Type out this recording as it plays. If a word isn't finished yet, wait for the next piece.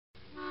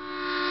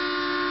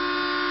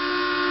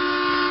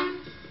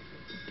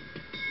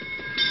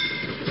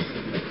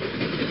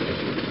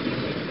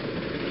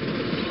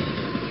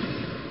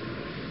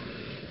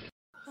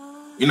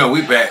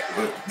We back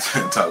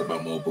talking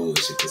about more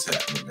bullshit that's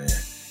happening, man.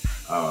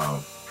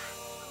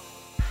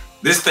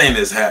 This thing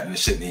that's happening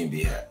shouldn't even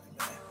be happening,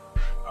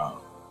 man.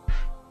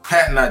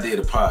 Pat and I did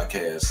a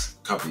podcast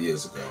a couple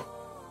years ago.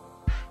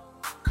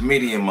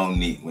 Comedian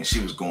Monique, when she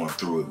was going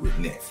through it with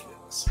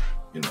Netflix,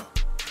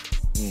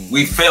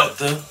 we felt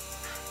her,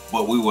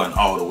 but we wasn't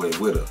all the way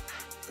with her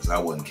because I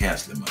wasn't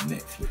canceling my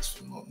Netflix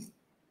for Monique.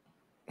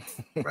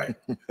 Right.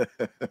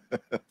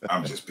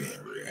 I'm just being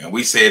real. And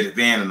we said it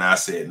then, and I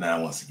said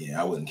now once again,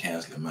 I wasn't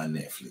canceling my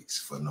Netflix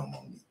for no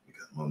Monique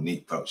because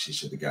Monique thought she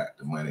should have got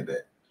the money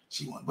that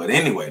she wanted. But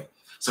anyway,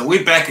 so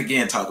we're back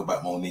again talking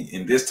about Monique,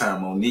 and this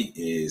time Monique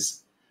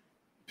is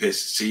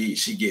pissed.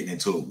 She getting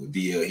into it with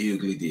D.L.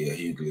 Hughley, D.L.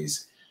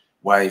 Hughley's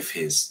wife,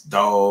 his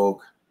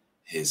dog,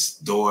 his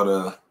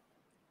daughter,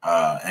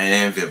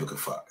 and Vivica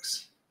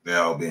Fox. They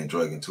all being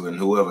dragged into it, and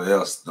whoever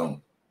else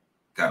don't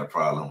got a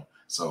problem.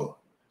 So,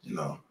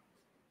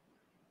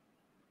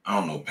 I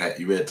don't know, Pat,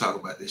 you ready to talk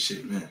about this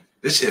shit, man?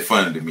 This shit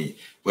funny to me.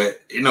 But,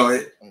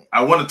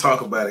 I want to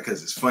talk about it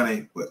because it's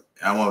funny, but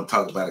I want to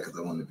talk about it because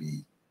I want to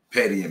be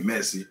petty and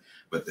messy.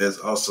 But there's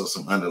also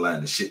some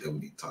underlying shit that we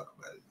need to talk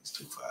about in these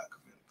 2-5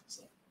 communities.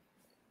 So.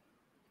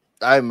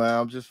 Hey, man,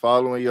 I'm just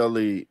following your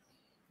lead.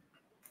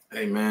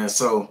 Hey, man,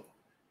 so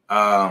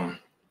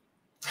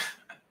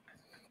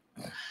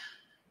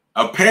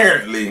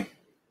apparently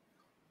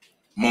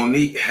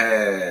Monique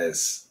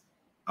has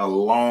a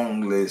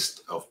long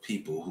list of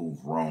people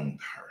who've wronged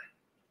her.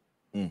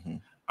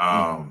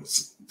 Mm-hmm.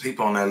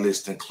 People on that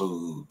list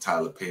include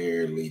Tyler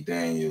Perry, Lee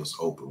Daniels,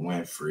 Oprah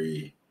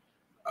Winfrey,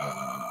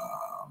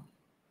 I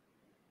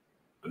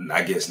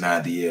guess now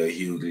D.L.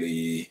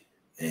 Hughley,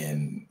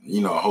 and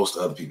a host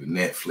of other people,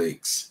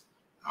 Netflix.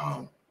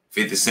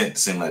 50 Cent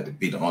seemed like to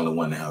be the only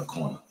one in her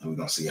corner, and we're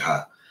gonna see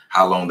how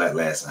long that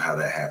lasts and how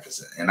that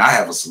happens. And I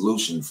have a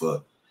solution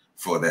for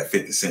that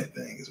 50 Cent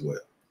thing as well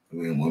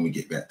when we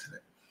get back to that.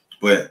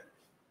 But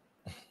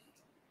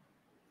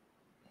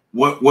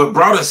what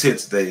brought us here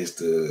today is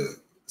the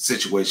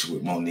situation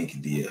with Monique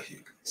and D.L.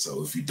 Hughley.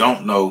 So if you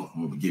don't know,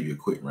 I'm going to give you a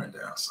quick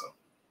rundown. So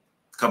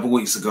a couple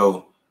weeks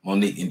ago,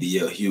 Monique and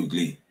D.L.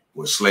 Hughley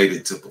were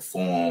slated to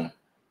perform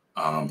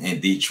in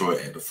Detroit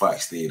at the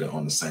Fox Theater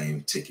on the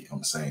same ticket, on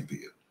the same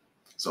bill.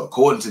 So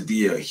according to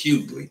D.L.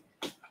 Hughley,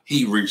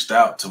 he reached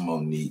out to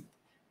Monique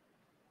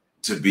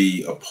to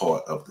be a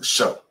part of the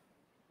show.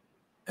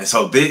 And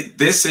so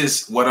this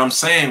is what I'm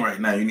saying right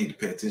now. You need to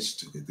pay attention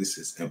to because this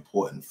is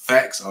important.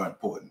 Facts are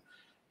important.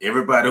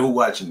 Everybody who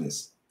watching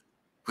this,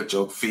 put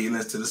your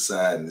feelings to the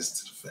side and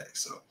listen to the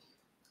facts. So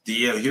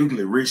D.L.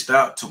 Hughley reached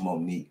out to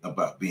Monique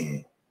about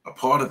being a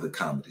part of the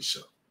comedy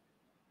show.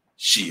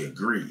 She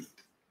agreed.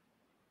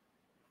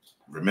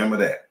 Remember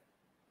that.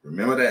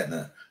 Remember that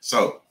now.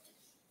 So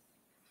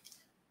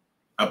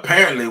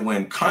apparently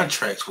when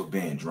contracts were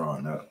being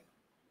drawn up,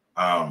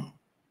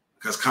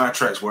 because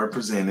contracts were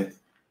presented,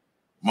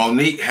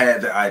 Monique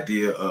had the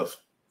idea of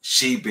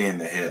she being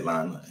the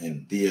headliner,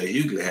 and D.L.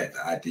 Hughley had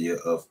the idea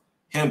of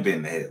him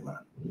being the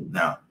headliner.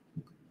 Now,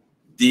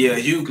 D.L.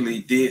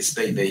 Hughley did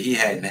state that he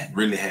hadn't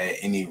really had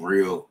any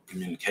real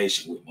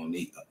communication with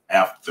Monique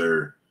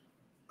after,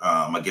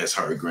 I guess,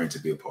 her agreeing to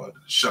be a part of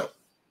the show.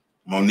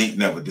 Monique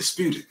never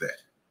disputed that.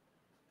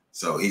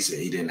 So he said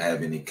he didn't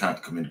have any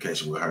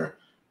communication with her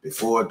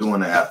before,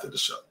 during, or after the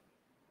show.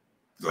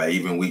 Like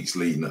even weeks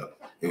leading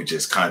up. It was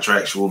just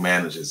contractual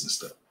managers and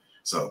stuff.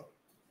 So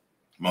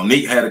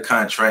Monique had a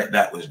contract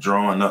that was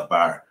drawn up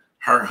by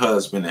her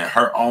husband and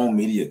her own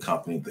media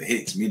company, the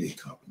Hicks Media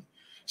Company.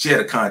 She had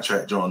a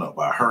contract drawn up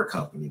by her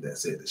company that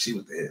said that she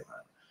was the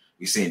headliner.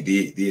 We seen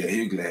D.L.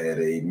 Hughley had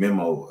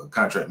a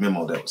contract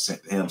memo that was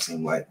sent to him,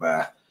 seemed like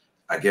by,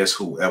 I guess,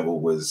 whoever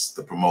was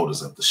the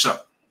promoters of the show.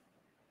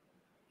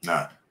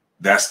 Now,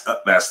 that's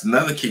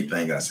another key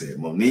thing I said.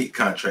 Monique's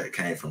contract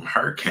came from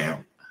her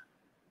camp.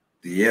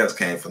 D.L.'s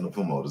came from the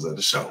promoters of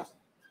the show.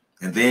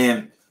 And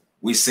then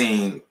we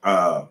seen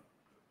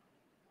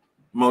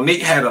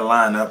Monique had a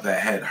lineup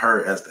that had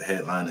her as the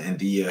headliner, and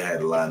D.L.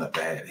 had a lineup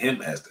that had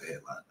him as the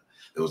headliner.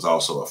 There was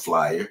also a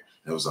flyer.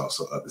 There was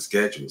also other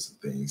schedules and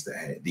things that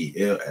had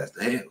D.L. as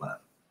the headliner.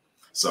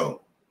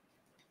 So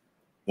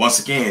once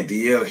again,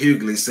 D.L.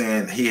 Hughley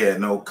saying he had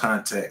no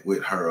contact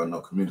with her or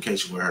no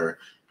communication with her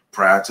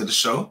prior to the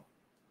show,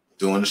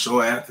 during the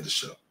show, after the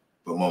show.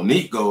 But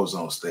Monique goes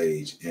on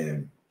stage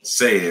and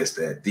says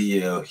that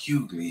D.L.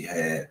 Hughley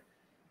had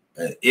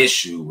an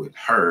issue with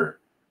her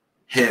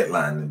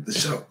headlining the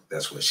show.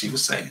 That's what she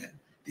was saying.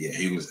 D.L.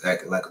 Hughley was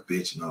acting like a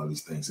bitch and all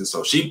these things. And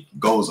so she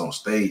goes on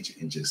stage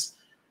and just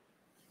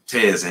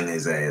tears in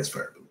his ass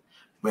verbally.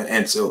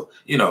 And so,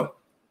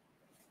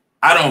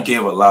 I don't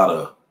give a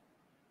lot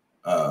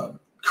of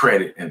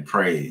credit and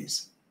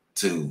praise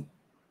to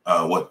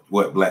what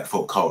black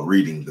folk call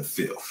reading the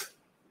filth.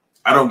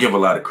 I don't give a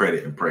lot of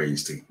credit and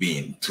praise to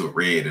being to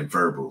read and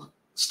verbal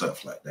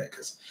stuff like that,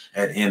 because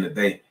at the end of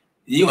the day,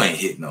 you ain't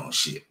hitting on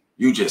shit.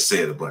 You just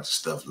said a bunch of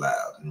stuff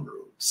loud and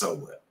rude. So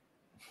what?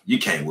 You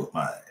can't whoop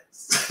my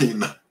ass. In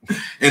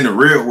the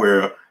real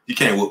world, you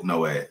can't whoop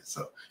no ass.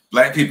 So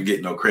black people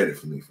get no credit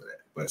from me for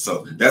that. But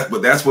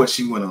that's what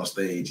she went on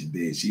stage and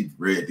did. She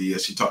read DL.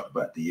 She talked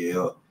about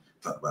DL,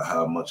 talked about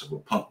how much of a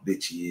punk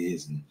bitch he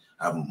is and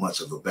how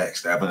much of a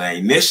backstabber. And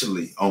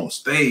initially on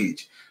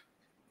stage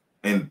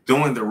and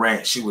during the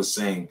rant, she was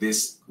saying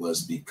this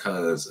was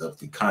because of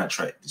the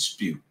contract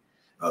dispute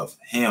of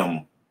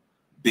him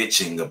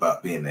bitching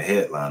about being the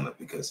headliner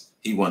because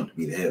he wanted to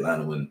be the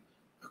headliner when,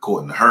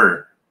 according to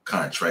her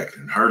contract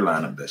and her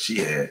lineup that she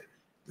had,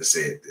 that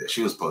said that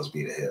she was supposed to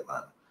be the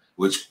headliner,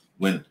 which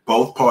when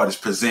both parties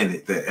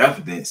presented the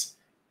evidence,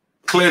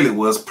 clearly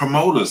was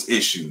promoters'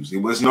 issues. It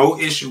was no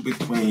issue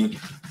between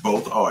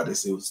both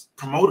artists. It was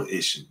promoter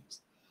issues.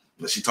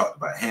 But she talked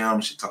about him.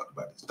 She talked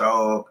about his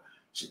dog.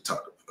 She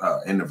talked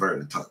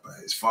inadvertently talked about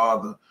his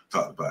father.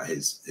 Talked about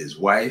his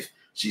wife.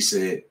 She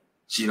said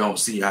she don't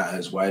see how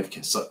his wife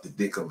can suck the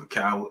dick of a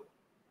coward.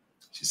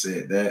 She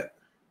said that,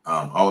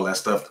 all that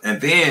stuff,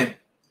 and then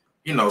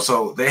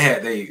so they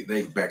had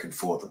they back and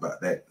forth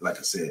about that. Like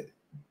I said,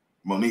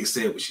 Monique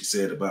said what she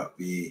said about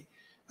the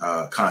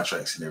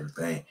contracts and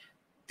everything.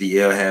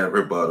 DL had a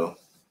rebuttal.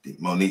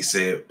 Monique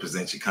said,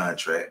 present your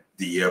contract.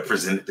 DL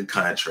presented the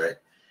contract.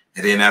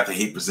 And then after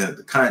he presented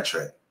the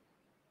contract,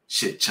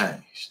 shit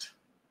changed.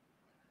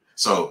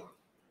 So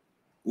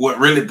what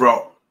really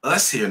brought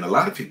us here and a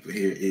lot of people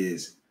here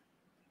is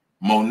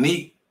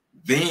Monique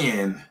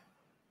then,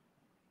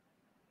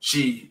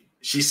 she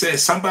said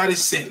somebody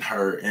sent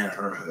her and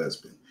her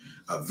husband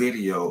a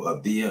video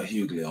of DL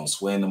Hughley on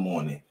Sway in the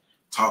Morning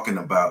talking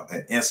about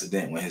an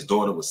incident when his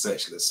daughter was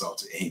sexually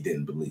assaulted and he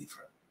didn't believe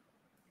her.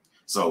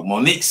 So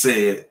Monique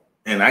said,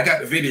 and I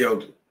got the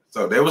video.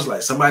 So there was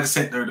like somebody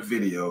sent her the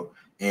video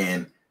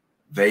and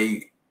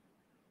they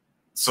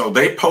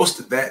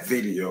posted that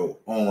video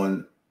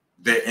on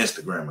their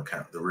Instagram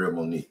account, The Real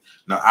Monique.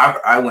 Now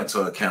I went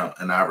to an account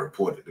and I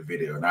reported the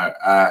video, and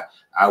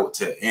I would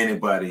tell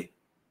anybody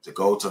to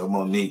go to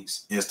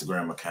Monique's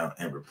Instagram account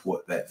and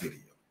report that video.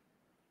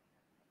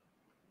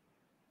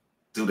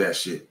 Do that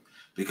shit.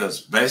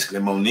 Because basically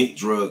Monique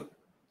drugged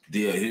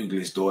DL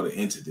Hughley's daughter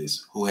into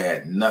this, who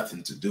had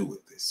nothing to do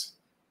with this.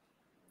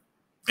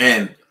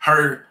 And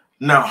her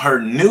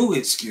new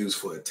excuse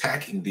for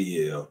attacking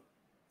DL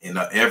and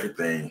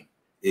everything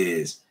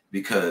is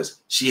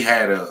because she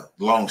had a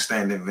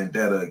long-standing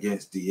vendetta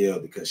against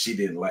DL because she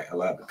didn't like a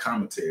lot of the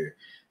commentary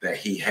that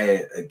he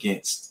had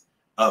against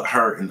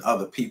her and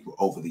other people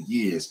over the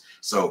years.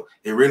 So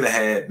it really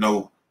had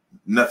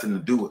nothing to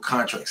do with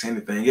contracts,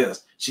 anything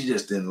else. She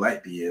just didn't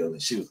like DL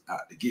and she was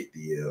out to get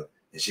DL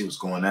and she was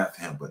going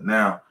after him. But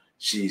now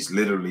she's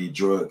literally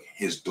drugged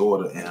his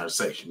daughter and her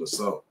sexual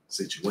assault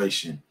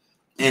situation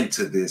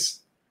into this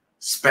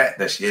spat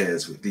that she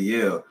has with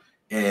DL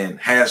and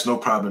has no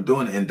problem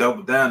doing it and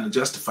doubled down and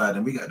justified.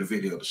 And we got the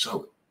video to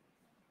show it.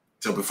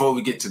 So before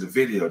we get to the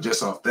video,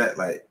 just off that,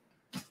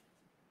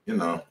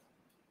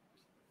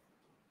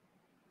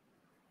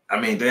 I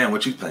mean, damn,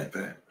 what you think,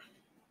 Pat?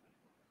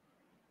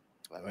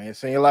 I mean, it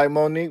seems like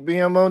Monique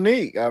being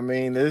Monique. I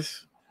mean,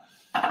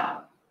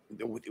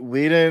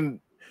 we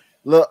didn't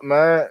look,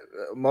 man.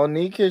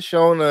 Monique has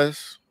shown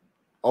us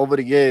over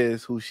the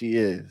years who she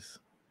is,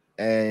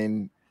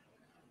 and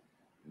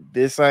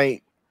this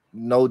ain't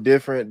no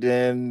different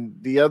than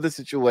the other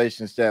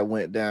situations that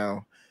went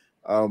down.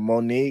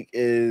 Monique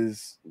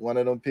is one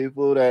of them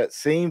people that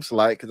seems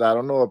like, because I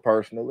don't know her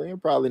personally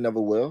and probably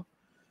never will,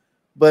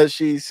 but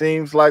she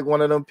seems like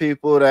one of them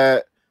people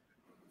that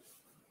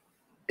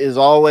is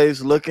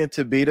always looking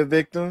to be the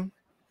victim.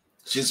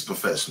 She's a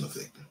professional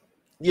victim.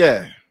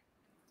 Yeah.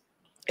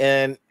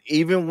 And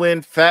even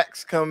when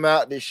facts come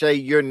out that say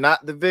you're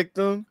not the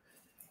victim,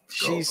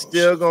 she's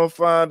still going to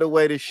find a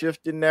way to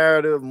shift the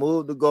narrative,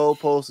 move the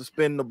goalposts, and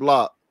spin the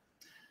block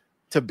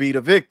to be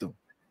the victim.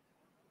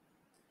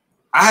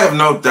 I have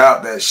no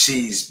doubt that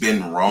she's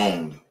been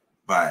wronged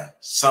by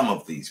some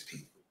of these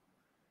people.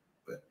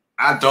 But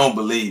I don't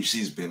believe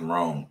she's been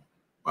wronged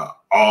by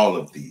all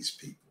of these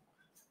people.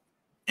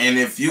 And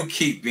if you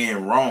keep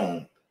being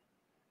wrong,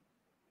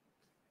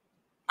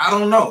 I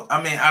don't know.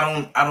 I mean,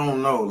 I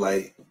don't know.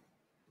 Like,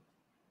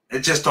 it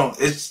just don't,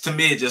 to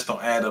me, it just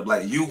don't add up.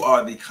 Like, you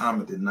are the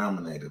common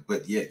denominator,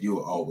 but yet you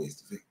are always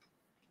the victim.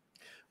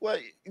 Well,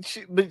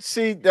 but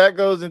see, that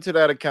goes into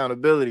that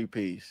accountability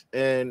piece.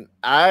 And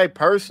I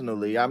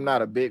personally, I'm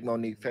not a big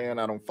Monique fan.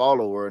 I don't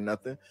follow her or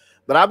nothing,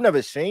 but I've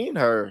never seen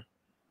her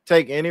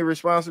take any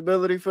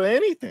responsibility for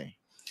anything.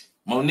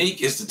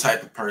 Monique is the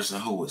type of person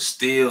who would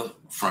steal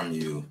from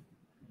you,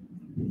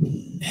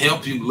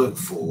 help you look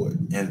for it,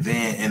 and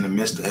then in the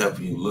midst of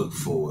helping you look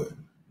for it,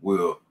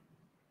 will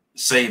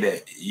say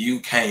that you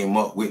came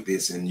up with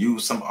this and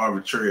use some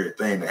arbitrary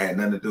thing that had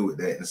nothing to do with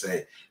that and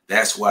say,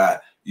 that's why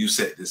you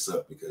set this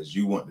up because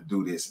you want to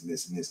do this and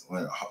this and this.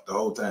 When the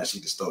whole time she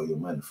just stole your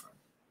money from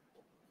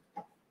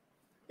you.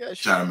 Yeah,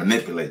 trying to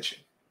manipulate you.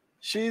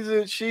 She's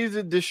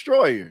a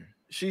destroyer.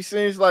 She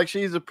seems like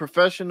she's a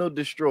professional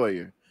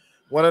destroyer.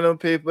 One of them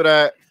people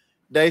that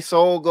their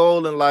sole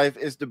goal in life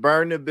is to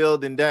burn the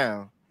building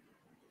down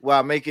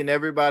while making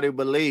everybody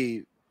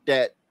believe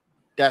that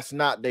that's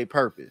not their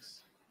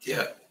purpose.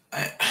 Yeah.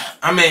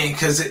 I mean,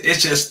 because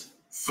it's just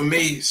for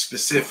me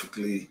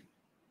specifically,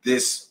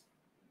 this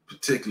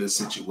particular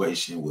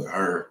situation with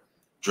her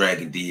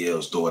dragging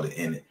DL's daughter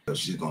in it,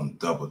 she's gonna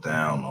double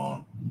down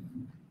on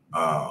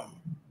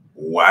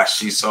why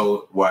she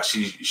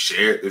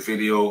shared the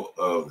video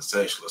of the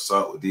sexual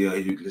assault with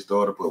DL Hughley's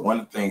daughter. But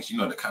one of the things,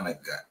 that kind of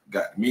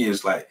got me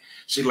is like,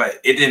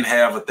 it didn't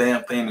have a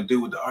damn thing to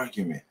do with the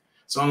argument.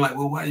 So I'm like,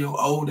 well, why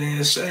your old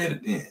ass shared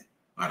it then?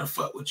 Why the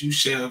fuck would you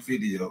share a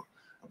video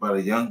about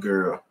a young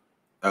girl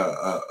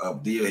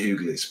of DL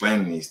Hughley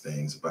explaining these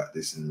things about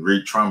this and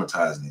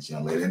re-traumatizing this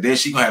young lady? And then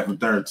she gonna have the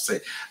nerve to say,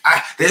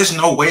 there's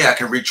no way I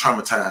can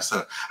re-traumatize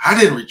her. I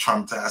didn't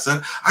re-traumatize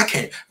her. I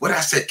can't. What I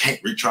said can't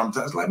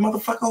re-traumatize. Like,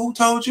 motherfucker, who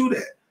told you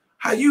that?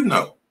 How you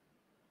know?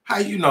 How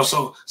you know?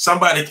 So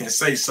somebody can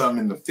say something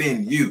and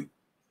offend you,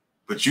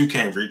 but you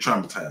can't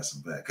re-traumatize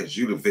them back because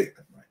you the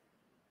victim, right?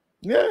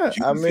 Yeah,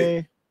 I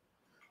mean,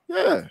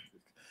 yeah.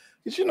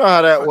 You know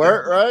how that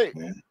works, right?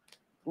 Man.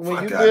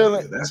 When you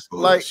dealing, that's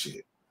bullshit.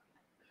 Like,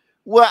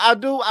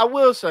 well, I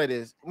will say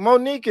this.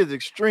 Monique is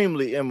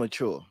extremely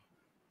immature.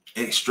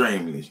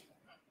 Extremely.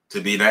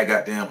 To be that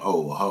goddamn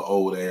old. Her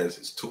old ass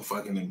is too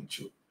fucking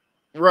immature.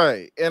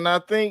 Right. And I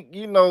think,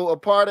 a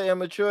part of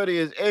immaturity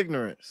is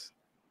ignorance.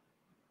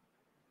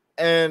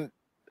 And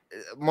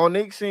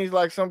Monique seems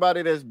like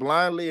somebody that's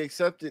blindly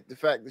accepted the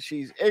fact that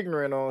she's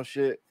ignorant on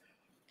shit,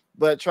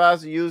 but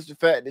tries to use the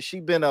fact that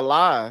she's been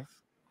alive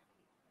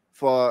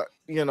for,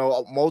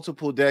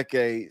 multiple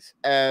decades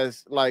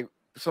as like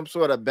some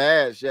sort of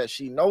badge that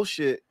she knows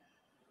shit,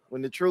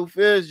 when the truth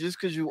is, just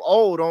because you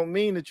old don't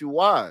mean that you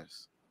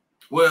wise.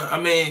 Well,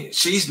 I mean,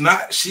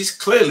 she's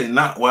clearly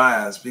not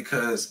wise,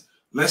 because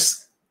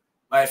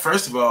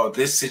first of all,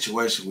 this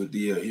situation with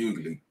DL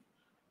Hughley,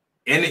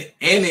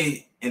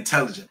 any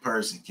intelligent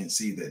person can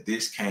see that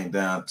this came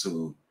down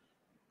to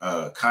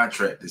a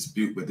contract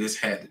dispute, but this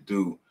had to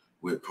do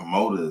with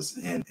promoters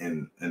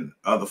and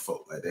other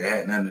folk. Like, they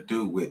had nothing to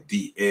do with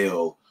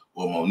DL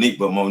or Monique,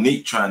 but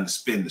Monique trying to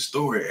spin the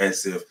story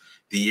as if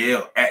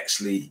DL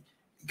actually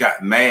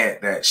got mad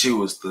that she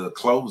was the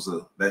closer,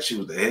 that she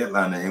was the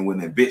headliner, and when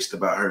they bitched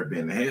about her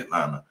being the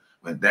headliner,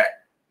 when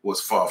that was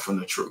far from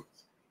the truth.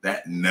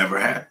 That never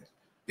happened,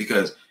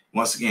 because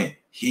once again,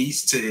 he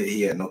said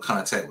he had no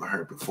contact with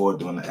her before,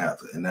 during, the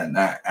after, and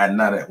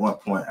not at one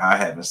point I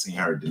haven't seen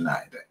her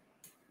deny that.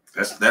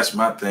 That's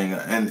my thing.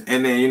 And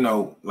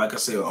then, like I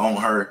said, on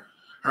her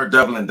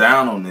doubling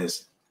down on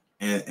this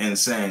and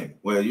saying,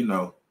 well,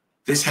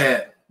 this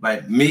had,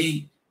 like,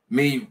 me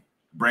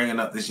bringing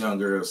up this young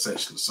girl's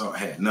sexual assault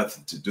had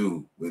nothing to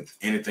do with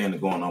anything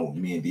that's going on with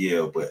me and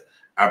DL, but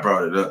I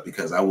brought it up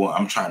because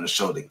I'm trying to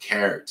show the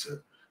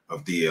character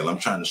of DL. I'm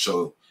trying to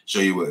show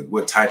you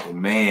what type of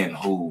man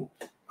who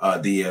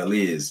DL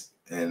is.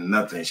 And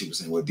nothing, she was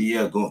saying, well,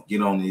 DL go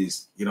get on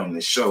this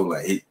show,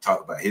 like he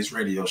talked about his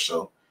radio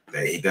show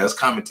that he does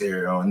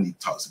commentary on, and he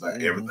talks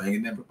about everything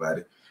and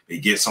everybody. He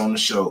gets on the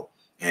show,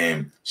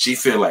 and she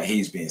feel like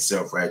he's being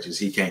self-righteous.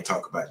 He can't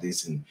talk about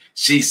this, and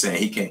she's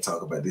saying he can't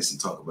talk about this and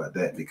talk about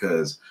that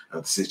because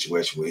of the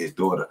situation with his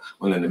daughter.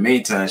 Well, in the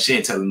meantime, she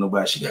ain't telling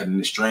nobody she got in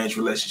a strange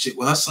relationship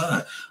with her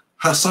son.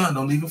 Her son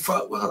don't even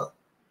fuck with her.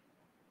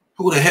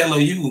 Who the hell are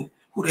you?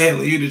 Who the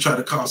hell are you to try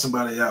to call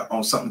somebody out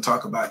on something,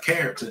 talk about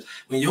character,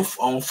 when your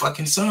own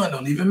fucking son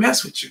don't even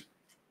mess with you?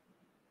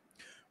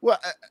 Well,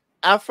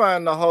 I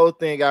find the whole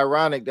thing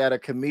ironic that a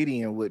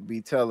comedian would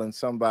be telling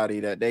somebody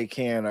that they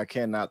can or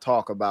cannot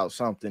talk about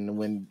something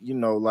when,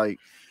 like,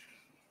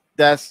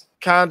 that's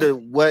kind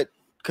of what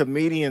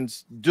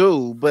comedians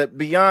do. But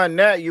beyond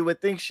that, you would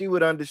think she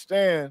would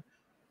understand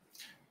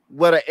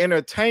what an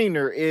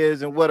entertainer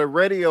is and what a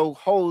radio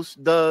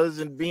host does,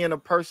 and being a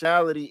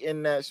personality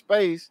in that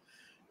space.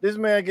 This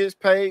man gets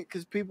paid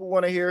because people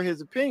want to hear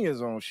his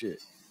opinions on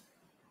shit.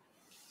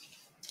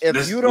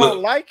 If you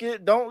don't like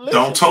it, don't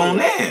listen. Don't tune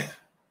in.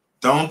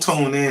 Don't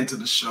tune in to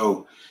the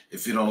show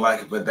if you don't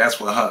like it. But that's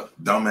what her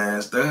dumb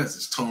ass does,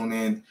 is tune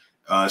in.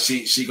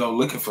 She go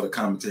looking for the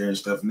commentary and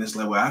stuff, and it's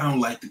like, well, I don't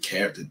like the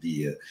character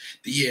DL.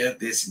 DL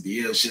this, and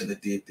DL shouldn't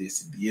have did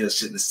this, and DL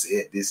shouldn't have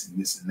said this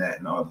and that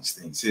and all these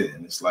things here.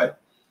 And it's like,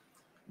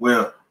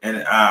 well,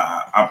 and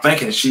I'm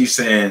thinking she's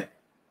saying,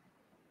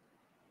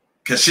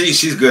 because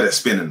she's good at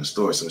spinning the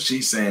story, so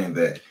she's saying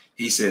that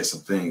he said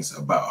some things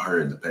about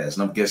her in the past,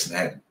 and I'm guessing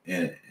that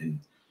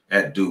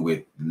had to do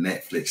with the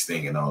Netflix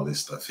thing and all this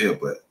stuff here.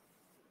 But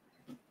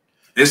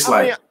it's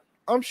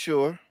I'm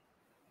sure.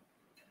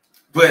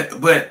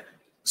 But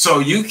so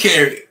you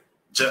carried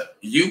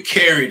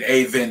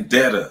a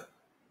vendetta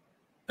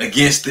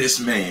against this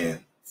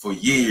man for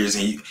years,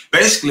 and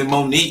basically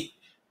Monique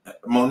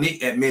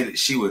admitted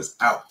she was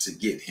out to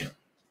get him.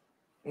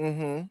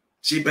 Mm-hmm.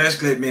 She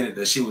basically admitted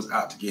that she was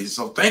out to get him.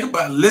 So think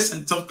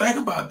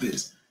about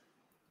this.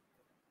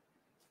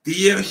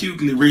 DL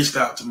Hughley reached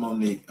out to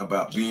Monique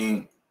about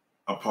being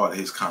a part of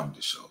his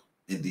comedy show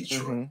in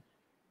Detroit. Mm-hmm.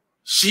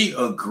 She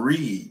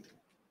agreed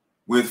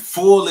with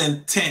full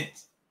intention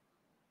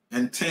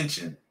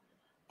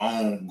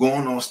on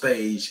going on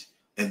stage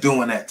and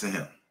doing that to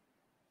him.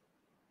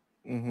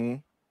 Mm-hmm.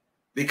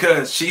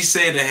 Because she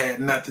said it had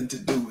nothing to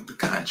do with the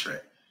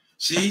contract.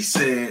 She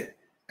said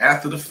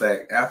after the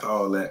fact, after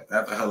all that,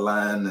 after her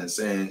lying and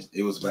saying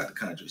it was about the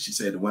contract, she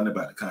said it wasn't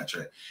about the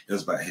contract. It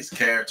was about his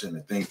character and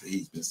the things that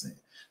he's been saying.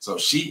 So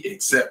she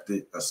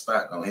accepted a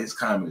spot on his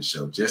comedy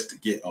show just to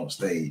get on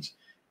stage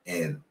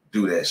and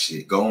do that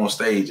shit. Go on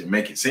stage and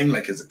make it seem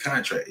like it's a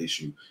contract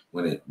issue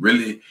when it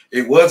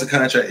was a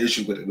contract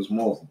issue, but it was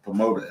more of a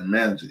promoter and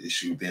manager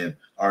issue than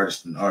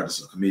artist and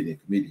artist or comedian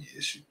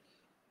issue.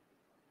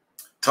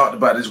 Talked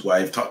about his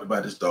wife, talked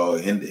about his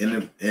dog,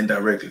 and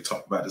indirectly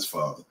talked about his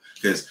father.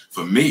 Because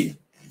for me,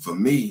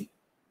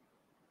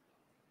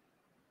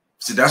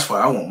 see, that's why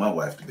I want my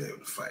wife to be able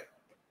to fight.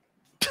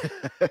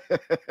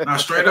 Now,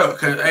 straight up,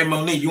 because hey,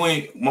 Monique,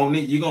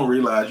 you're gonna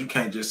realize you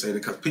can't just say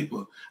that because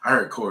people. I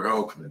heard Corey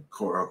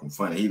Holcomb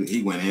funny.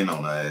 He went in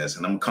on her ass,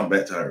 and I'm gonna come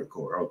back to her,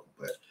 Corey Holcomb,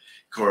 but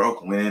Corey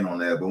Holcomb went in on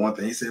that. But one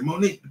thing he said,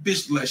 Monique, the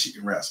bitch look like she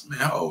can wrestle. Man,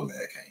 how old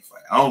that can't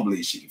fight? I don't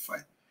believe she can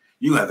fight.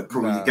 You have to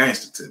prove your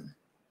gangster to me.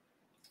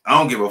 I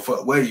don't give a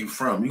fuck where you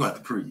from. You have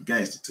to prove your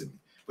gangster to me.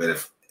 But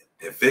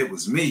if it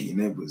was me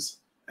and it was,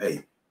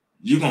 hey,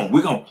 you're gonna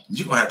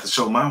have to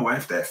show my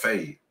wife that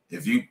fade.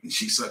 If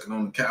she's sucking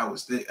on the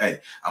coward's dick, hey,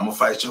 I'm gonna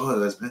fight your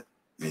husband,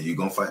 and you're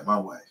gonna fight my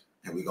wife,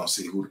 and we're gonna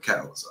see who the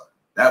cowards are.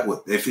 That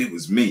would, if it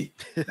was me,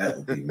 that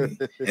would be me.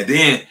 And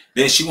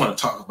then she want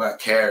to talk about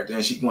character,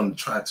 and she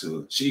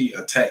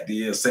attacked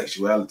the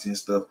sexuality and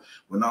stuff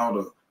when all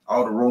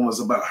the rumors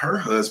about her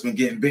husband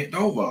getting bent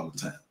over all the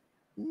time.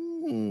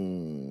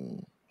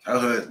 I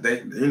heard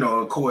they,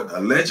 according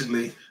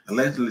allegedly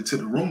to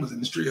the rumors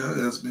in the street, her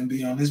husband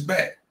be on his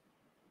back.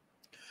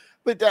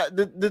 But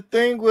the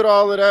thing with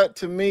all of that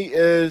to me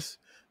is,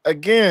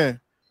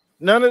 again,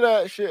 none of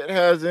that shit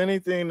has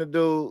anything to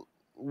do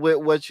with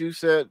what you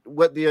said,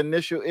 what the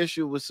initial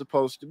issue was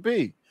supposed to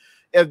be.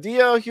 If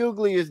DL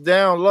Hughley is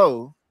down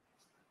low,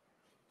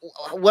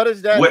 what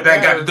is that? What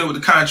that got to do with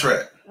the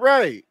contract?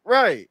 Right.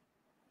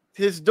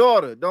 His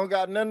daughter don't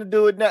got nothing to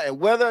do with that. And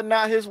whether or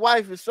not his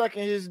wife is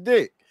sucking his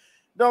dick,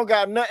 don't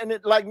got nothing.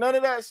 Like none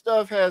of that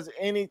stuff has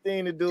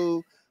anything to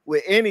do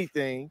with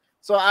anything.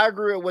 So I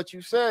agree with what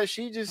you said.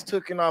 She just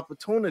took an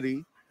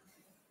opportunity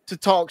to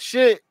talk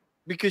shit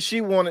because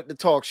she wanted to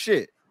talk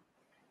shit.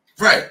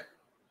 Right.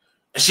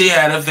 She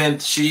had a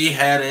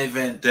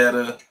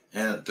vendetta,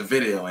 and the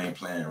video ain't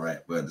playing right,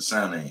 but the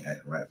sound ain't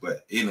acting right.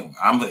 But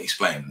I'm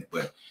explaining it.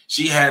 But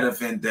she had a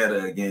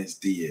vendetta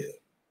against DL.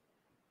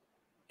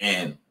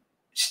 And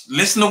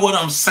listen to what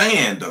I'm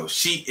saying, though.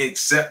 She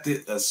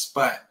accepted a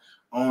spot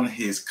on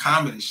his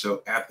comedy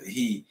show after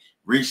he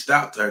reached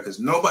out to her because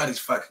nobody's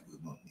fucking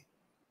with Monique.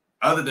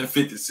 Other than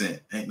 50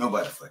 Cent, ain't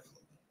nobody fucking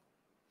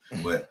with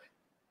him. But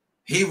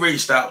he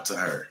reached out to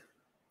her.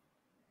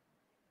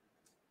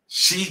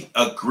 She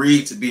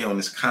agreed to be on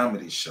this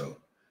comedy show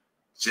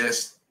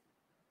just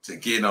to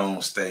get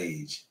on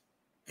stage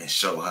and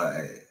show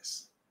her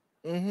ass.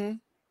 Mm-hmm.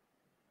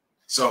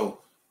 So,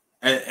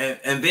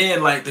 and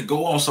then like to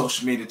go on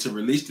social media to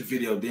release the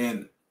video,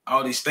 then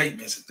all these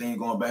statements and things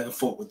going back and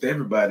forth with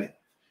everybody,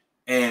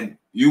 and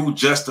you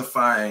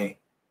justifying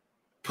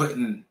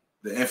putting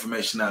the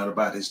information out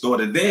about his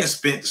daughter, then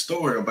spent the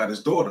story about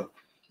his daughter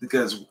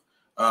because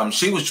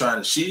she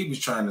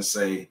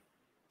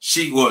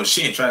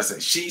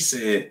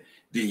said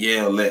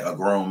DL let a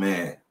grown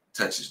man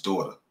touch his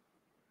daughter,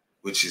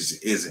 which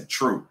isn't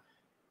true.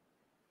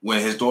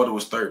 When his daughter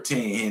was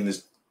 13,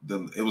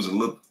 it was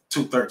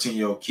two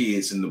 13-year-old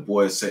kids, and the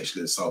boy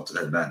sexually assaulted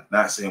her.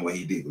 Not saying what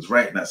he did was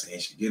right, not saying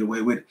she get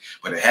away with it,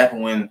 but it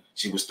happened when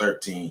she was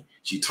 13.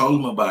 She told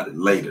him about it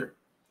later,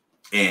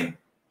 and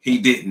he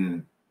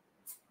didn't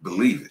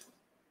believe it.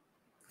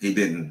 He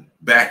didn't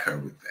back her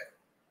with that.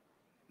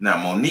 Now,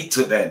 Monique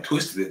took that and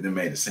twisted it and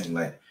made it seem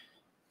like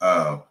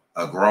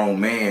a grown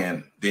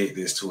man did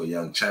this to a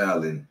young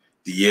child, and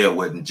DL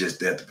wasn't just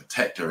there to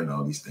protect her and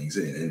all these things.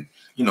 And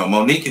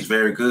Monique is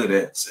very good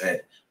at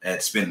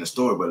spinning the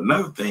story. But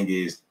another thing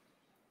is,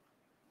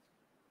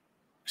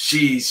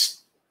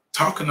 she's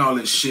talking all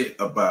this shit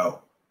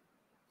about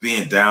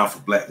being down for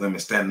black women,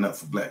 standing up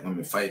for black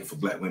women, fighting for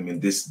black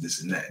women,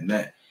 this and that and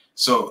that.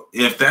 So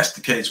if that's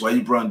the case, why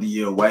you bring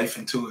DL wife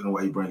into it, and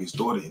why you bring his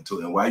daughter into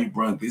it, and why you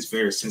bring this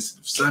very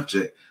sensitive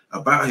subject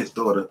about his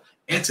daughter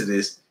into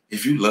this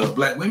if you love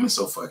black women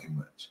so fucking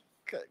much?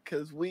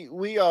 Because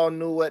we all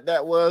knew what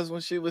that was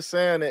when she was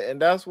saying it,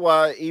 and that's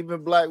why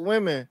even black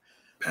women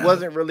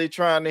wasn't really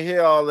trying to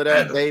hear all of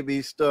that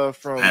baby stuff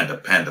from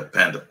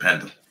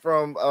Panda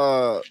from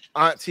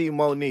Auntie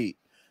Monique,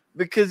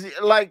 because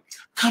like,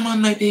 come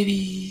on my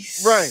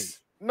babies, right?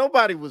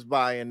 Nobody was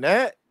buying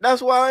that. That's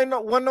why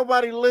wasn't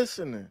nobody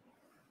listening.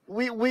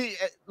 We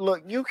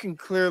look, you can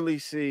clearly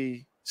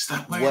see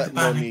what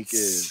Monique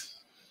is.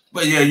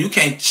 But yeah,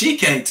 she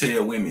can't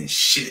tell women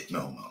shit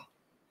no more.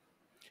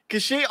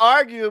 Because she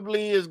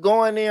arguably is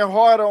going in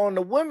harder on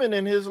the women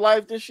in his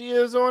life than she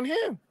is on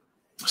him.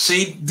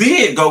 She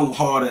did go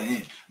harder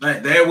in.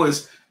 Like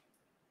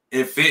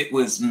if it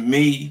was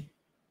me,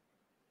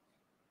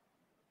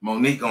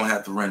 Monique gonna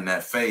have to run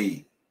that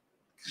fade.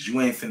 Because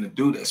you ain't finna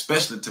do that,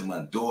 especially to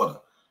my daughter.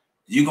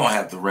 You gonna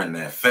have to run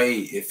that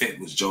fade. If it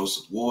was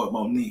Joseph Ward,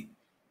 Monique,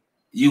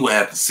 you would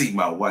have to see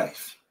my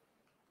wife.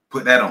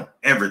 Put that on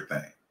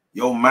everything.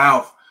 Your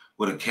mouth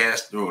would have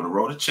cashed or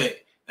wrote a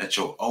check that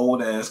your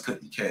old ass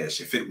couldn't cash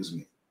if it was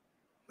me.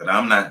 But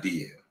I'm not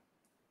DL.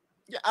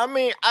 Yeah, I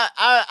mean,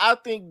 I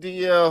think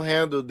DL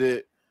handled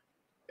it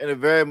in a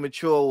very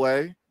mature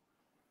way.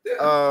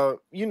 Yeah.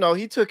 You know,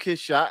 he took his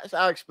shots.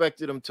 I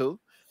expected him to.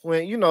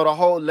 When, you know, the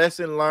whole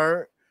lesson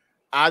learned,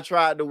 I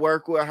tried to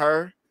work with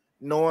her,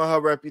 knowing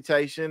her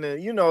reputation,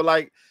 and you know,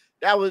 like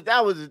that was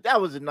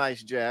a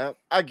nice jab.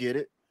 I get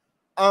it.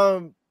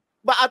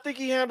 But I think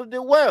he handled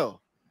it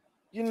well.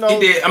 You know, he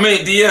did. I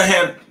mean, DL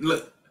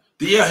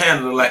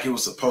handled it like it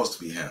was supposed to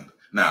be handled.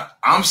 Now,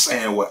 I'm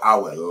saying what I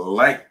would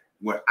like,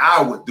 what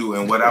I would do,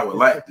 and what I would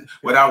like,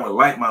 what I would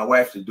like my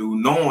wife to do,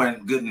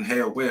 knowing good and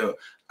hell well,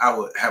 I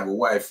would have a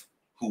wife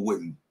who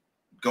wouldn't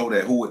go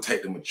there, who would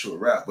take the mature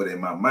route. But in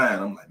my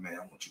mind, I'm like, man, I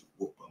want you to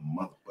whoop a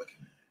motherfucking.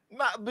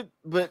 Nah,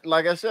 but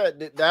like I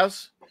said,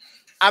 that's.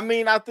 I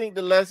mean, I think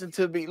the lesson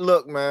to be,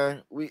 look,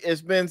 man,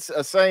 it's been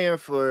a saying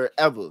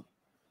forever.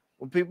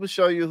 When people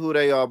show you who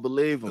they are,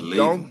 believe them.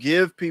 Don't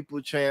give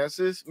people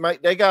chances.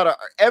 They gotta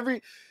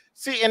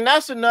see, and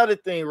that's another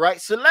thing, right?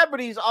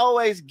 Celebrities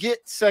always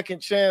get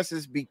second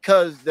chances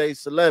because they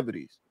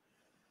celebrities.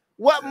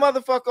 What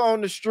motherfucker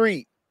on the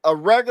street, a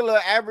regular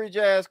average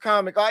ass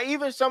comic, or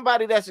even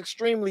somebody that's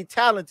extremely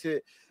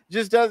talented,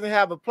 just doesn't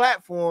have a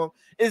platform,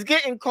 is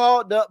getting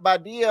called up by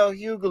DL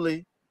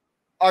Hughley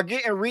or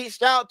getting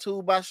reached out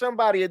to by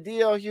somebody of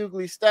DL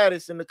Hughley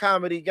status in the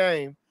comedy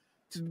game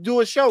to do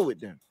a show with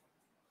them.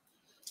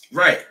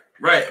 Right.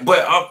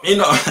 But you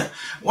know,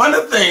 one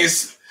of the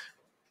things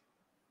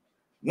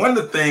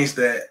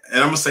that, and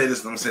I'm gonna say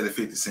this, I'm gonna say the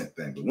 50 Cent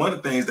thing, but one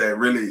of the things that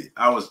really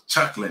I was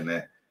chuckling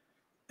at,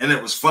 and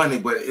it was funny,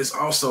 but it's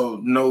also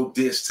no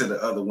diss to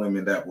the other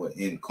women that were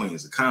in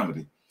Queens of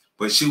Comedy.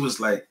 But she was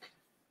like,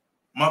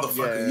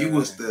 motherfucker, you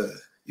was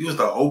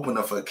the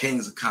opener for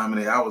Kings of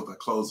Comedy. I was the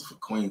closer for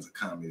Queens of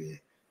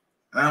Comedy.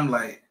 And I'm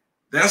like,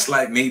 that's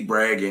like me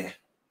bragging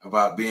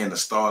about being the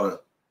starter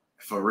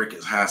for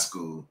Ricketts High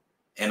School.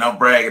 And I'm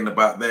bragging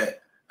about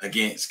that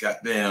against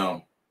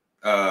goddamn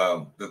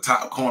the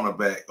top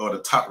cornerback or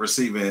the top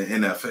receiver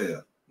in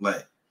NFL.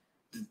 Like,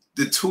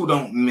 the two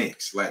don't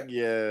mix. Like,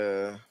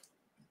 yeah.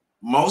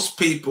 Most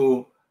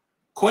people,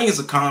 Queens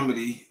of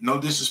Comedy, no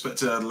disrespect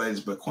to the other ladies,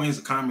 but Queens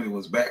of Comedy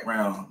was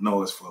background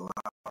noise for a lot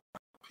of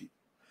people.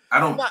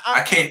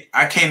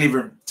 I can't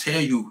even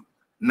tell you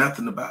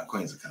nothing about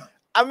Queens of Comedy.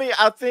 I mean,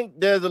 I think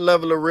there's a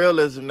level of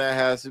realism that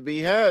has to be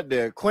had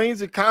there.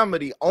 Queens of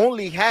Comedy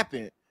only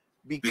happened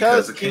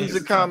because Kings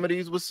of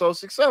Comedies was so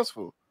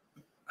successful.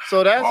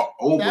 So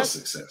that's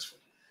successful.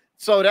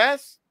 So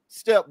that's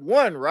step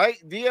one, right?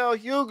 DL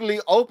Hughley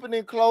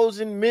opening,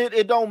 closing, mid,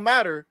 it don't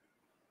matter.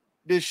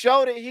 The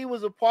show that he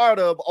was a part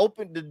of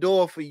opened the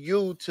door for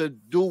you to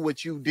do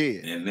what you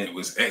did. And it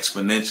was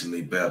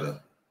exponentially better.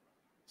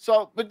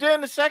 So, but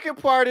then the second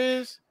part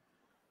is,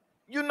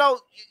 you know,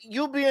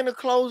 you being a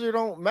closer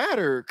don't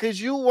matter because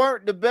you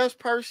weren't the best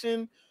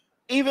person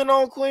even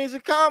on Queens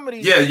of Comedy.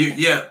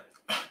 Yeah.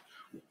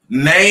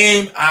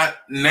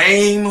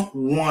 Name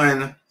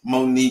one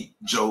Monique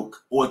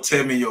joke or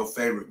tell me your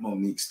favorite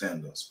Monique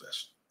stand-up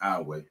special.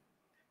 I'll wait.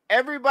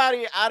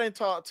 Everybody I didn't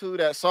talk to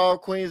that saw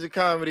Queens of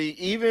Comedy,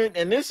 even,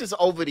 and this is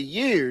over the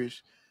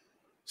years,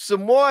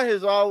 Sommore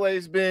has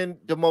always been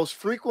the most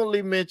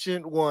frequently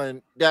mentioned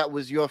one that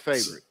was your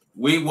favorite.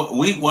 We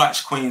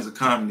watched Queens of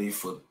Comedy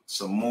for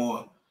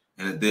Sommore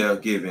and Adele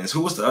Givens.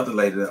 Who was the other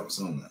lady that was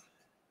on that?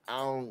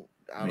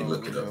 Let me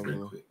look it up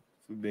real quick.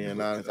 For being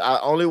honest,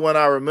 only one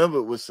I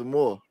remember was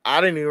Sommore. I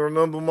didn't even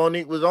remember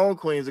Monique was on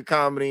Queens of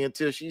Comedy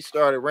until she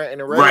started ranting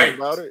and raving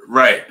about it.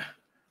 Right.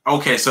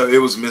 Okay, so it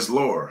was Miss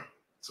Laura.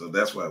 So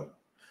that's why.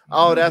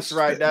 Oh, that's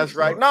right. That's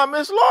right. No,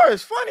 Miss Laura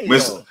is funny.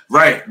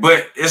 Right,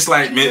 but it's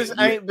like she just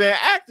ain't been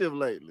active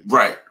lately.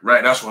 Right.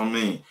 That's what I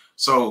mean.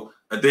 So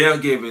Adele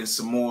Givens,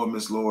 Sommore,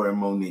 Miss Laura, and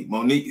Monique.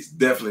 Monique is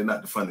definitely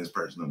not the funniest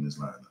person on this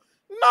lineup.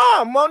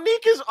 No,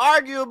 Monique is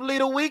arguably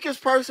the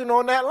weakest person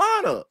on that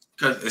lineup.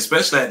 Because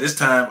especially at this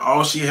time,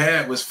 all she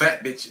had was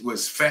fat bitches,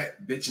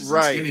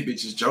 right, and skinny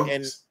bitches jokes.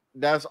 And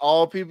that's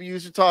all people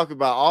used to talk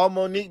about. All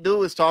Monique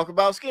do is talk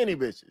about skinny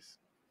bitches.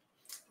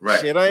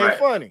 Right. Shit ain't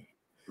funny.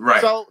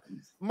 Right. So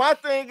my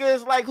thing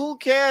is, like, who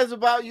cares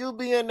about you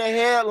being the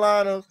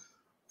headliner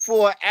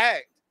for an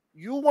act?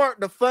 You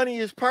weren't the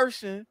funniest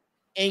person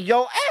in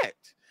your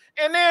act.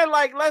 And then,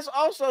 like, let's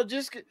also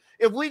just,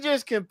 if we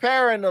just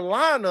comparing the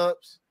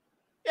lineups,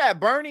 yeah,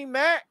 Bernie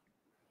Mac,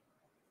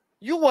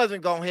 you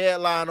wasn't gonna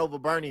headline over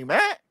Bernie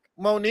Mac.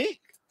 Monique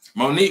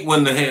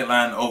wouldn't have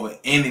headline over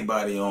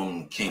anybody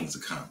on Kings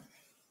of Comedy.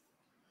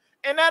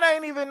 And that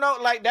ain't even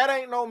that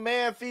ain't no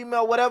man,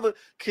 female, whatever.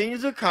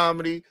 Kings of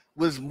Comedy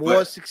was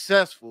more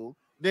successful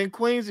than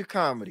Queens of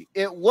Comedy.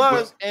 It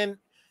was, and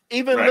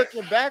even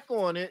looking back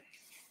on it,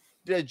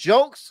 the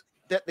jokes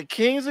that the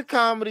Kings of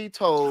Comedy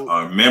told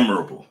are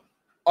memorable.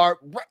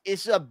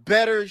 It's a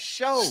better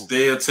show.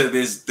 Still to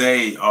this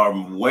day are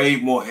way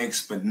more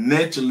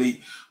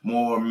exponentially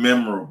more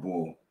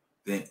memorable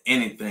than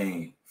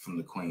anything from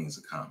the Queens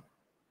of Comedy.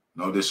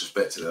 No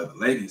disrespect to the other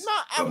ladies, No,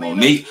 I but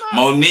mean,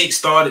 Monique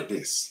started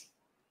this.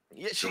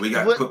 Yeah, so we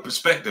got to put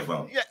perspective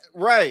on it. Yeah,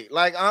 right.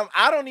 Like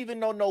I don't even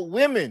know no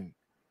women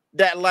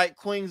that like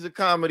Queens of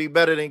Comedy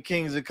better than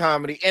Kings of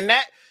Comedy. And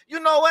that, you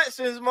know what?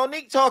 Since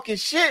Monique talking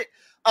shit,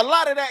 a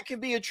lot of that can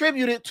be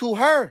attributed to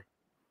her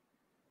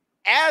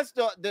as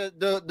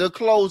the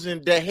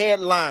closing, the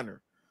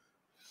headliner.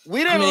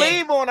 We didn't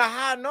leave on a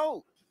high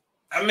note.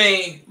 I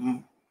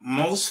mean,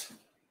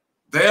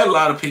 there are a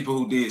lot of people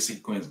who did see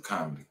Queens of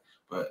Comedy,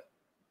 but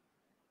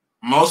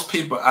most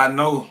people I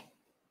know,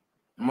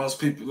 most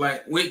people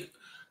like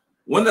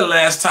when the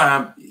last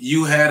time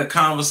you had a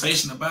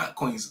conversation about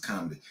Queens of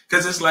Comedy?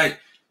 Because it's like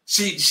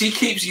she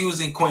keeps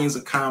using Queens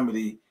of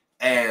Comedy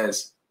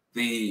as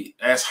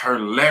her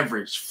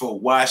leverage for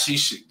why she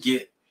should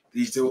get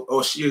these,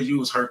 or she'll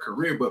use her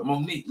career. But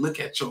Monique, look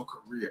at your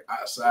career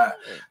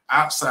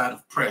outside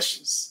of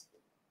Precious.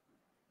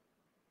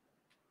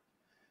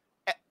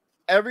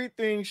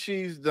 Everything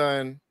she's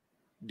done,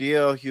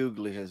 DL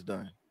Hughley has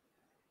done.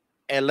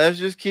 And let's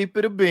just keep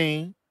it a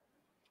bean.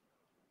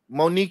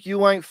 Monique,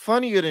 you ain't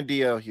funnier than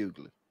DL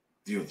Hughley.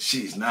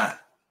 She's not.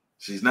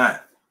 She's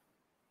not.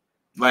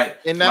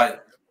 Like,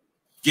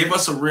 give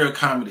us a real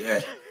comedy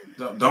act.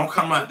 Don't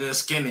come out there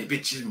skinny,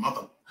 bitches,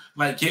 mother.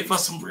 Like, give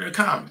us some real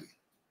comedy.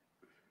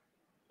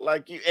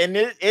 Like, and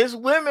it's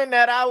women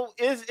that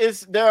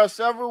there are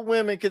several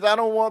women, because I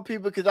don't want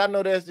people, because I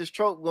know there's this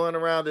trope going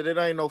around that it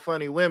ain't no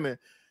funny women.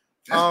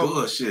 That's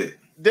bullshit.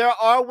 There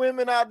are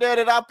women out there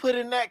that I put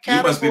in that category.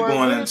 You must be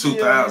born in the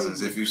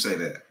 2000s if you say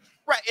that.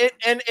 Right,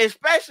 and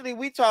especially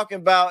we talking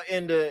about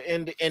in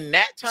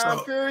that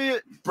time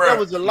period, there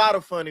was a lot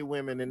of funny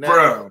women in that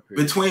time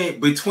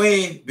period.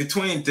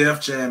 Between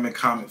Def Jam and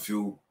Comic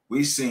View,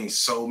 we've seen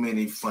so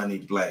many funny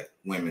black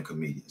women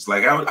comedians.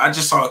 Like I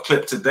just saw a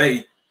clip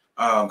today,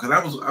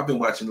 because I've been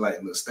watching like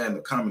the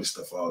stand-up comedy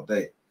stuff all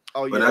day.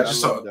 Oh yeah, but I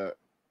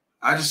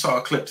just saw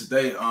a clip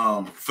today.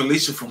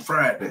 Felicia from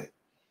Friday,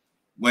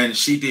 when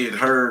she did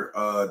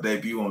her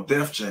debut on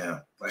Def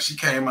Jam, like she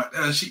came out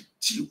there, she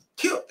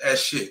killed that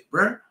shit,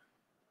 bro.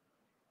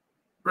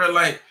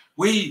 Like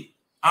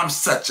I'm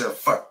such a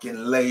fucking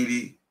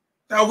lady.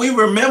 Now we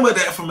remember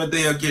that from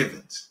Adele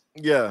Givens.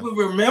 Yeah, we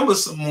remember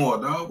some more,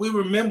 dog. We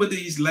remember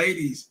these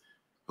ladies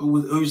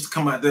who used to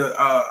come out there.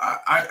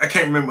 I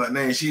can't remember her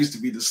name. She used to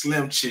be the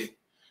slim chick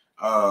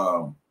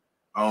on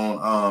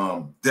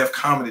Def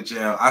Comedy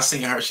Jam. I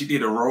seen her. She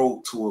did a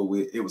road tour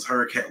with, it was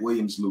her, Cat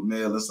Williams,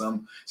 Lumel or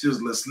something. She was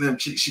a little slim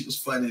chick. She was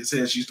funny as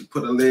hell. She used to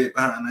put her leg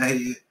behind her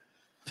head.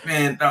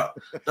 Man, dog,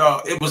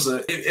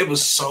 it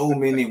was so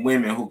many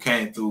women who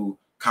came through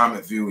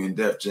Comic View and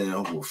Def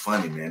Jam who were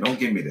funny, man. Don't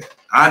give me that.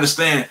 I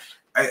understand.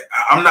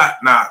 I'm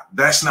not.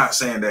 That's not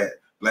saying that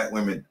black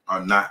women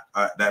are not,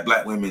 that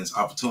black women's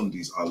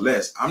opportunities are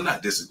less. I'm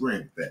not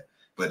disagreeing with that.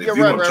 But if you're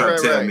gonna try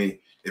to tell me,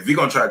 if you're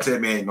gonna try to tell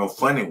me ain't no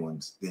funny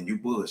ones, then you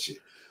bullshit.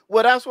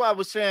 Well, that's why I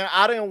was saying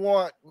I didn't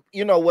want,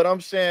 what I'm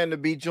saying, to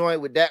be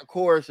joined with that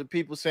chorus of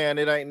people saying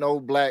it ain't no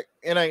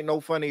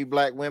funny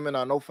black women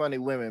or no funny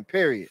women,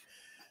 period.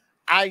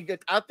 I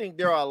think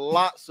there are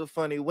lots of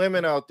funny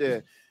women out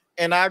there.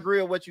 And I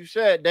agree with what you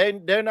said.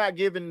 They're not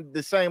given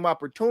the same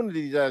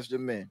opportunities as the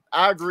men.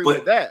 I agree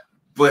with that.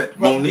 But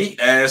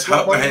Monique asked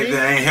how they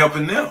ain't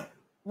helping them.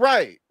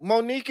 Right.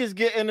 Monique is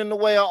getting in the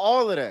way of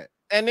all of that.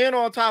 And then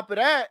on top of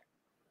that,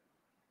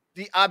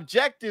 the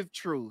objective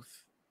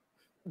truth,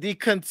 the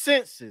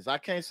consensus, I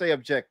can't say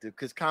objective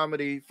because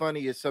comedy,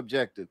 funny is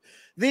subjective.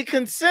 The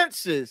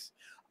consensus,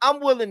 I'm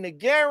willing to